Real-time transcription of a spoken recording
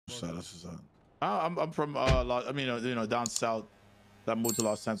what's up. That's what's up. I'm from down south. I moved to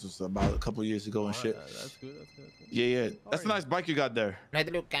Los Angeles about a couple of years ago and shit. That's good. That's good. Yeah. That's a nice bike you got there.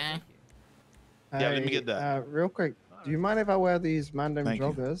 DeLuca. Yeah, let me get that. Real quick, do you mind if I wear these Mandem Thank you.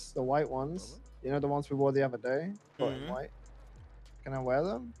 joggers, the white ones? You know the ones we wore the other day? But in white. Can I wear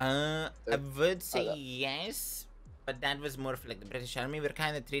them? I would say yes, but that was more for like the British Army. We're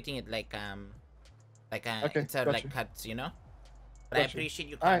kind of treating it like it's like cuts, you know. But I appreciate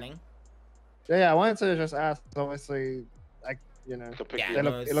you coming. Yeah, I wanted to just ask. Obviously, like you know, yeah,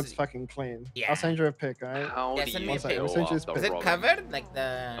 it looks fucking clean. Yeah. I'll send you a pic, alright? How do you feel after Was it covered like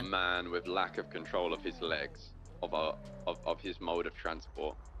the a man with lack of control of his legs of his mode of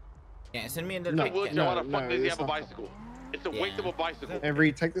transport? Yeah, send me a little No, pic. why the fuck does he have a bicycle? It's a waste of a bicycle. And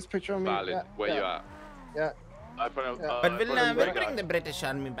Reed, take this picture of me. Valid. Where you at? Yeah. But we'll bring the British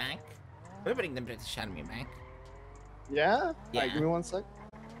Army back. We'll bring the British Army back. Yeah? Yeah. Give me 1 sec.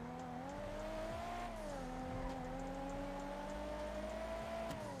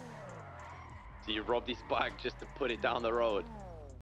 So you robbed his bike just to put it down the road?